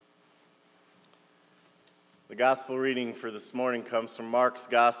The gospel reading for this morning comes from Mark's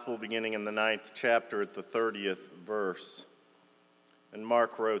gospel, beginning in the 9th chapter at the 30th verse. And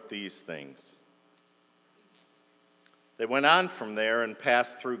Mark wrote these things. They went on from there and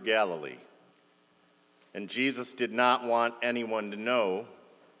passed through Galilee. And Jesus did not want anyone to know,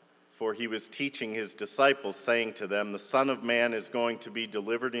 for he was teaching his disciples, saying to them, "The Son of Man is going to be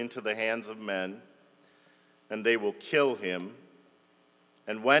delivered into the hands of men, and they will kill him.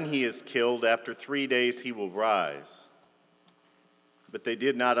 And when he is killed, after 3 days he will rise." But they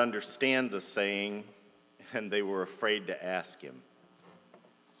did not understand the saying, and they were afraid to ask him.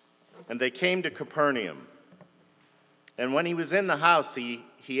 And they came to Capernaum. And when he was in the house,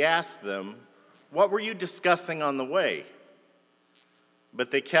 he asked them, "What were you discussing on the way?" But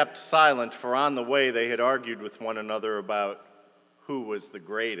they kept silent, for on the way they had argued with one another about who was the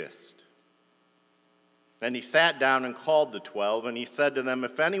greatest. Then he sat down and called the 12, and he said to them,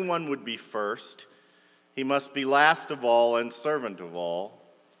 "If anyone would be first, he must be last of all and servant of all."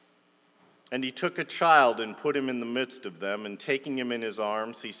 And he took a child and put him in the midst of them, and taking him in his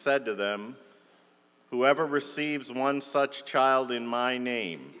arms, he said to them, "Whoever receives one such child in my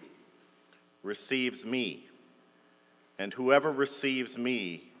name receives me, and whoever receives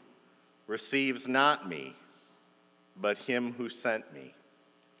me receives not me, but him who sent me."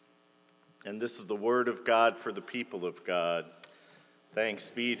 And this is the word of God for the people of God. Thanks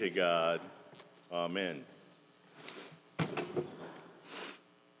be to God. Amen.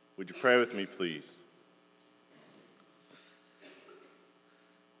 Would you pray with me, please?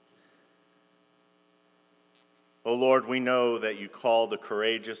 O Lord, we know that you call the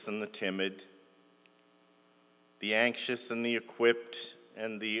courageous and the timid, the anxious and the equipped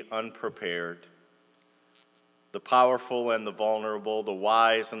and the unprepared, the powerful and the vulnerable, the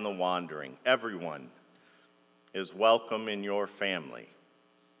wise and the wandering. Everyone is welcome in your family.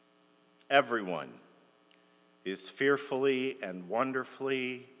 Everyone is fearfully and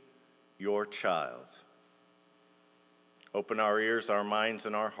wonderfully your child. Open our ears, our minds,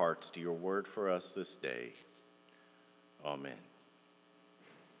 and our hearts to your word for us this day. Amen.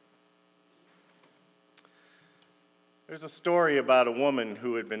 There's a story about a woman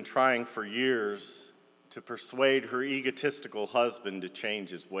who had been trying for years to persuade her egotistical husband to change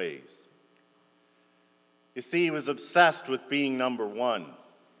his ways. You see, he was obsessed with being number one.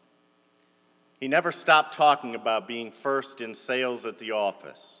 He never stopped talking about being first in sales at the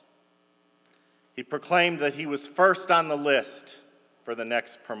office. He proclaimed that he was first on the list for the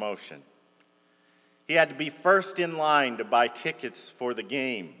next promotion. He had to be first in line to buy tickets for the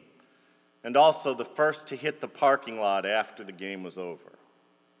game, and also the first to hit the parking lot after the game was over.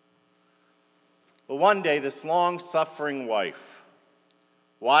 Well, one day, this long-suffering wife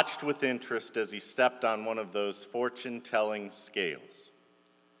watched with interest as he stepped on one of those fortune-telling scales.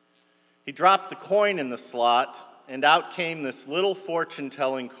 He dropped the coin in the slot, and out came this little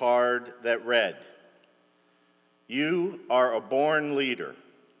fortune-telling card that read, "You are a born leader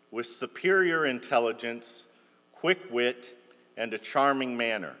with superior intelligence, quick wit, and a charming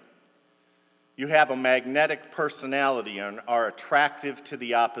manner. You have a magnetic personality and are attractive to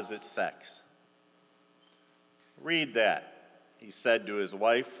the opposite sex." "Read that," he said to his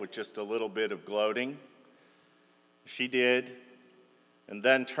wife with just a little bit of gloating. She did, and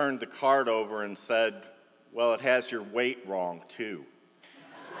then turned the card over and said, "Well, it has your weight wrong, too."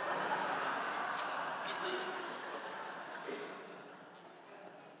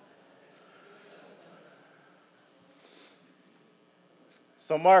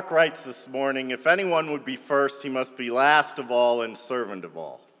 So Mark writes this morning, "If anyone would be first, he must be last of all and servant of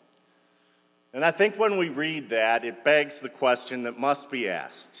all." And I think when we read that, it begs the question that must be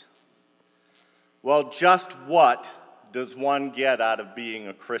asked. Well, just what does one get out of being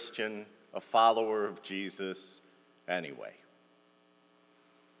a Christian, a follower of Jesus, anyway?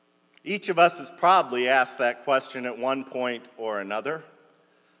 Each of us has probably asked that question at one point or another.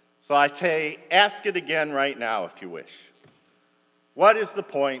 So I say, ask it again right now if you wish. What is the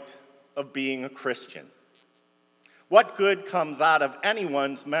point of being a Christian? What good comes out of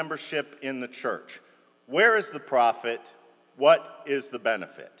anyone's membership in the church? Where is the profit? What is the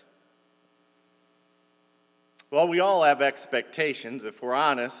benefit? Well, we all have expectations. If we're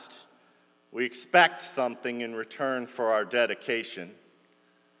honest, we expect something in return for our dedication.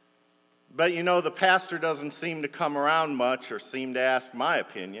 But you know, the pastor doesn't seem to come around much or seem to ask my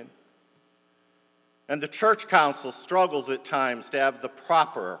opinion. And the church council struggles at times to have the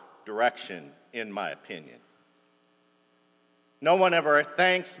proper direction, in my opinion. No one ever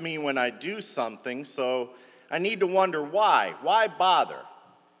thanks me when I do something, so I need to wonder why. Why bother?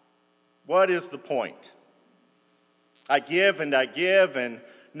 What is the point? I give, and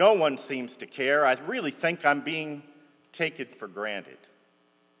no one seems to care. I really think I'm being taken for granted.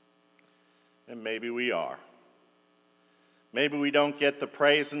 And maybe we are. Maybe we don't get the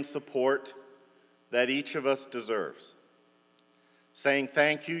praise and support that each of us deserves. Saying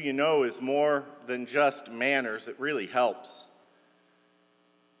thank you, is more than just manners. It really helps.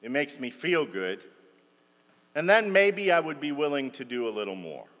 It makes me feel good. And then maybe I would be willing to do a little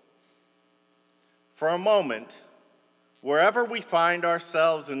more. For a moment, wherever we find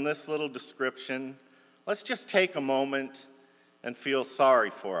ourselves in this little description, let's just take a moment and feel sorry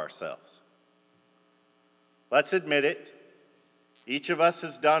for ourselves. Let's admit it. Each of us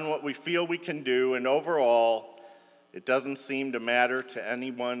has done what we feel we can do, and overall, it doesn't seem to matter to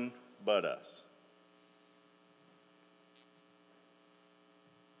anyone but us.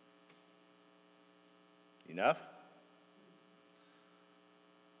 Enough?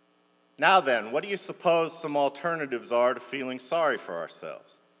 Now then, what do you suppose some alternatives are to feeling sorry for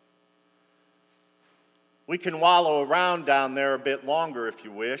ourselves? We can wallow around down there a bit longer if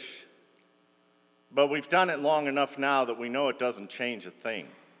you wish, but we've done it long enough now that we know it doesn't change a thing.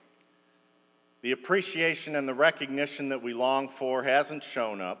 The appreciation and the recognition that we long for hasn't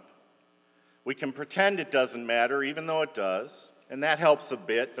shown up. We can pretend it doesn't matter, even though it does, and that helps a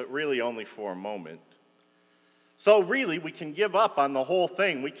bit, but really only for a moment. So really, we can give up on the whole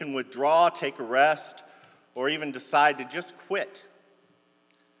thing. We can withdraw, take a rest, or even decide to just quit.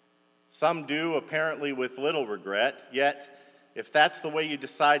 Some do, apparently with little regret, yet if that's the way you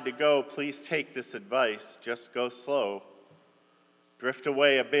decide to go, please take this advice. Just go slow. Drift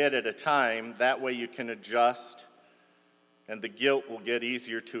away a bit at a time. That way you can adjust, and the guilt will get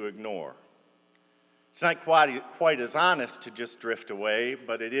easier to ignore. It's not quite as honest to just drift away,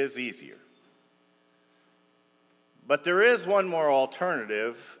 but it is easier. But there is one more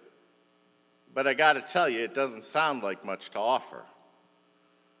alternative, but I got to tell you, it doesn't sound like much to offer.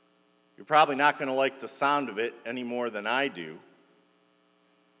 You're probably not going to like the sound of it any more than I do,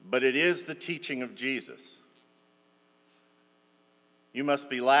 but it is the teaching of Jesus. You must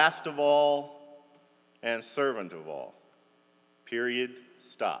be last of all and servant of all. Period.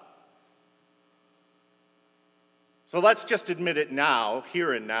 Stop. So let's just admit it now,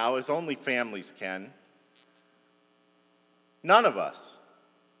 here and now, as only families can. None of us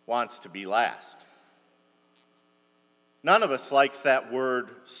wants to be last. None of us likes that word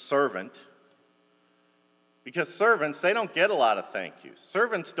servant, because servants, they don't get a lot of thank yous.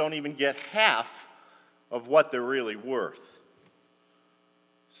 Servants don't even get half of what they're really worth.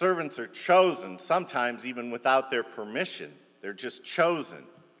 Servants are chosen, sometimes even without their permission. They're just chosen.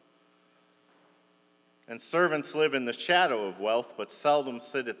 And servants live in the shadow of wealth, but seldom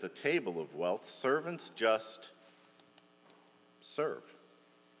sit at the table of wealth. Servants just serve.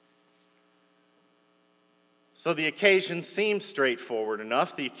 So the occasion seems straightforward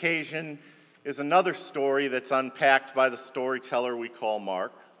enough. The occasion is another story that's unpacked by the storyteller we call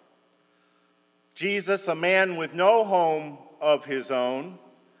Mark. Jesus, a man with no home of his own,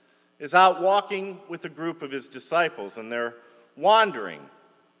 is out walking with a group of his disciples, and they're wandering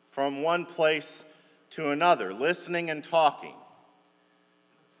from one place to another, listening and talking.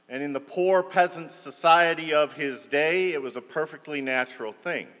 And in the poor peasant society of his day, it was a perfectly natural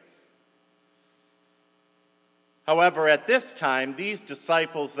thing. However, at this time, these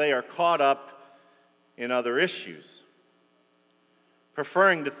disciples, they are caught up in other issues,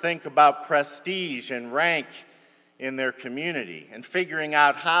 preferring to think about prestige and rank in their community and figuring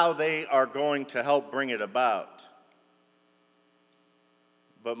out how they are going to help bring it about.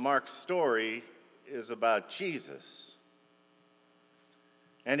 But Mark's story is about Jesus.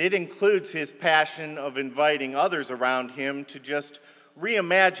 And it includes his passion of inviting others around him to just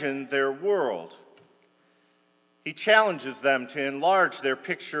reimagine their world. He challenges them to enlarge their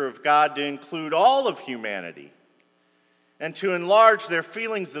picture of God to include all of humanity, and to enlarge their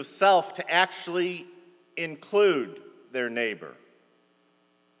feelings of self to actually include their neighbor.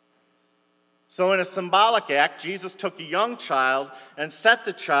 So in a symbolic act, Jesus took a young child and set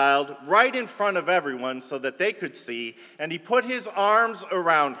the child right in front of everyone so that they could see, and he put his arms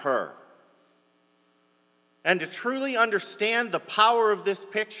around her. And to truly understand the power of this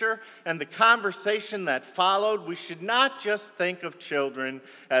picture and the conversation that followed, we should not just think of children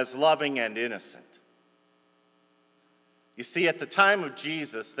as loving and innocent. You see, at the time of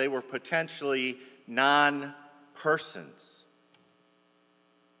Jesus, they were potentially non-persons.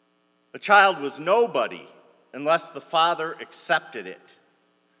 The child was nobody unless the father accepted it.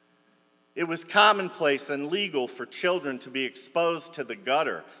 It was commonplace and legal for children to be exposed to the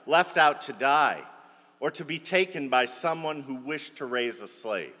gutter, left out to die, or to be taken by someone who wished to raise a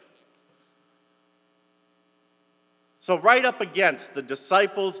slave. So right up against the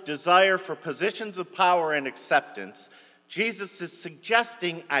disciples' desire for positions of power and acceptance, Jesus is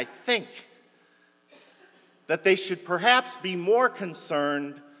suggesting, I think, that they should perhaps be more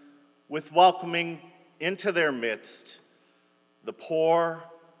concerned with welcoming into their midst the poor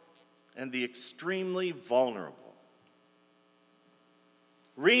and the extremely vulnerable,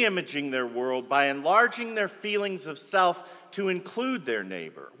 reimaging their world by enlarging their feelings of self to include their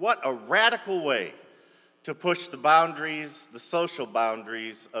neighbor. What a radical way to push the boundaries, the social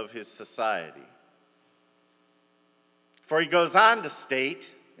boundaries of his society. For he goes on to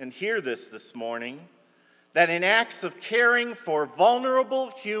state, and hear this morning, that in acts of caring for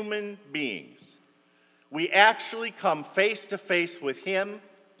vulnerable human beings, we actually come face to face with him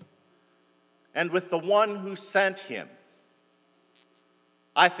and with the one who sent him.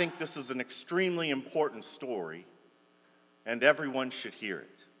 I think this is an extremely important story, and everyone should hear it.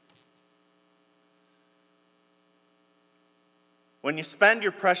 When you spend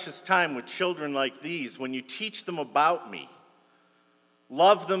your precious time with children like these, when you teach them about me,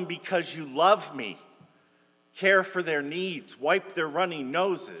 love them because you love me, care for their needs, wipe their runny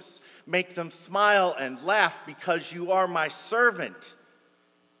noses, make them smile and laugh because you are my servant,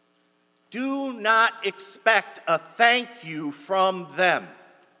 do not expect a thank you from them.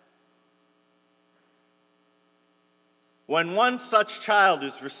 When one such child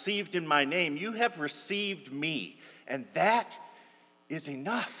is received in my name, you have received me, and that is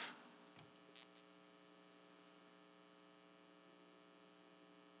enough.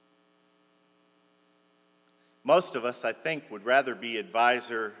 Most of us, I think, would rather be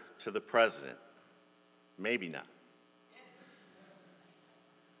advisor to the president. Maybe not.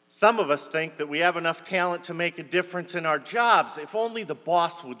 Some of us think that we have enough talent to make a difference in our jobs if only the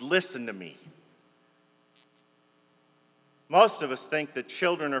boss would listen to me. Most of us think that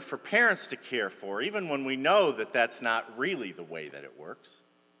children are for parents to care for, even when we know that that's not really the way that it works.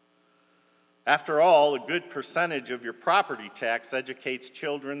 After all, a good percentage of your property tax educates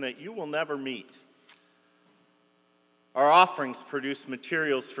children that you will never meet. Our offerings produce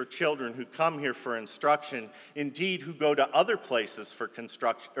materials for children who come here for instruction, indeed who go to other places for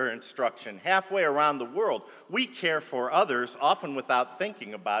instruction halfway around the world. We care for others, often without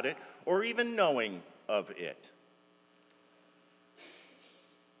thinking about it or even knowing of it.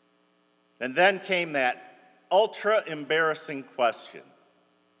 And then came that ultra-embarrassing question.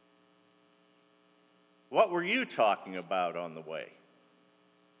 What were you talking about on the way?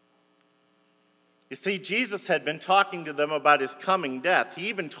 You see, Jesus had been talking to them about his coming death. He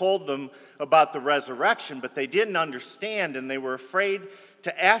even told them about the resurrection, but they didn't understand and they were afraid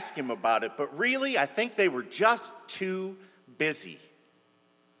to ask him about it. But really, I think they were just too busy.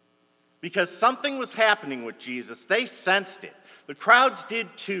 Because something was happening with Jesus. They sensed it. The crowds did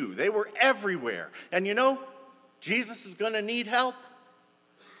too. They were everywhere. And you know, Jesus is going to need help.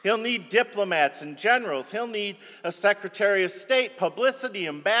 He'll need diplomats and generals. He'll need a Secretary of State, publicity,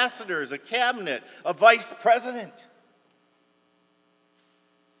 ambassadors, a cabinet, a vice president.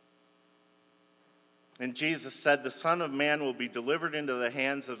 And Jesus said, the Son of Man will be delivered into the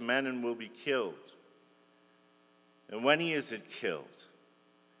hands of men and will be killed. And when he is killed,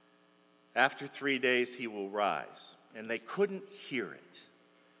 after 3 days he will rise. And they couldn't hear it.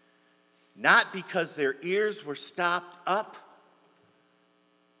 Not because their ears were stopped up,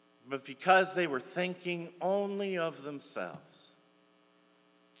 but because they were thinking only of themselves.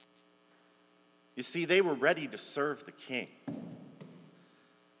 You see, they were ready to serve the king,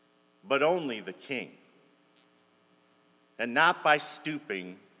 but only the king, and not by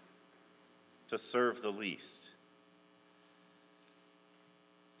stooping to serve the least.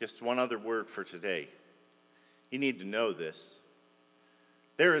 Just one other word for today. You need to know this.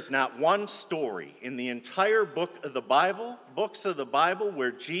 There is not one story in the entire books of the Bible,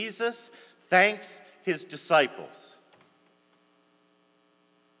 where Jesus thanks his disciples.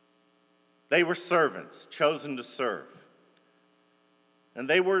 They were servants chosen to serve. And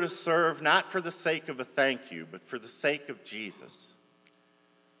they were to serve not for the sake of a thank you, but for the sake of Jesus.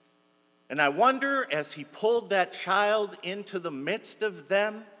 And I wonder, as he pulled that child into the midst of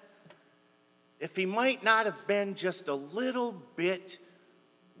them, if he might not have been just a little bit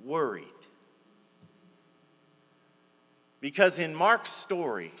worried. Because in Mark's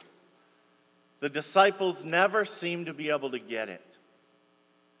story, the disciples never seem to be able to get it.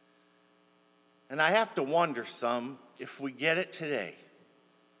 And I have to wonder some if we get it today.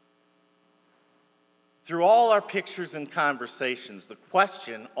 Through all our pictures and conversations, the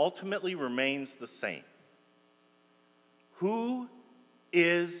question ultimately remains the same. Who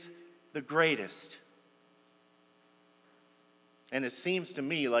is the greatest? And it seems to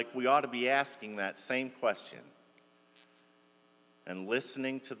me like we ought to be asking that same question and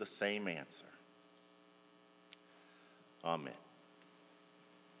listening to the same answer. Amen.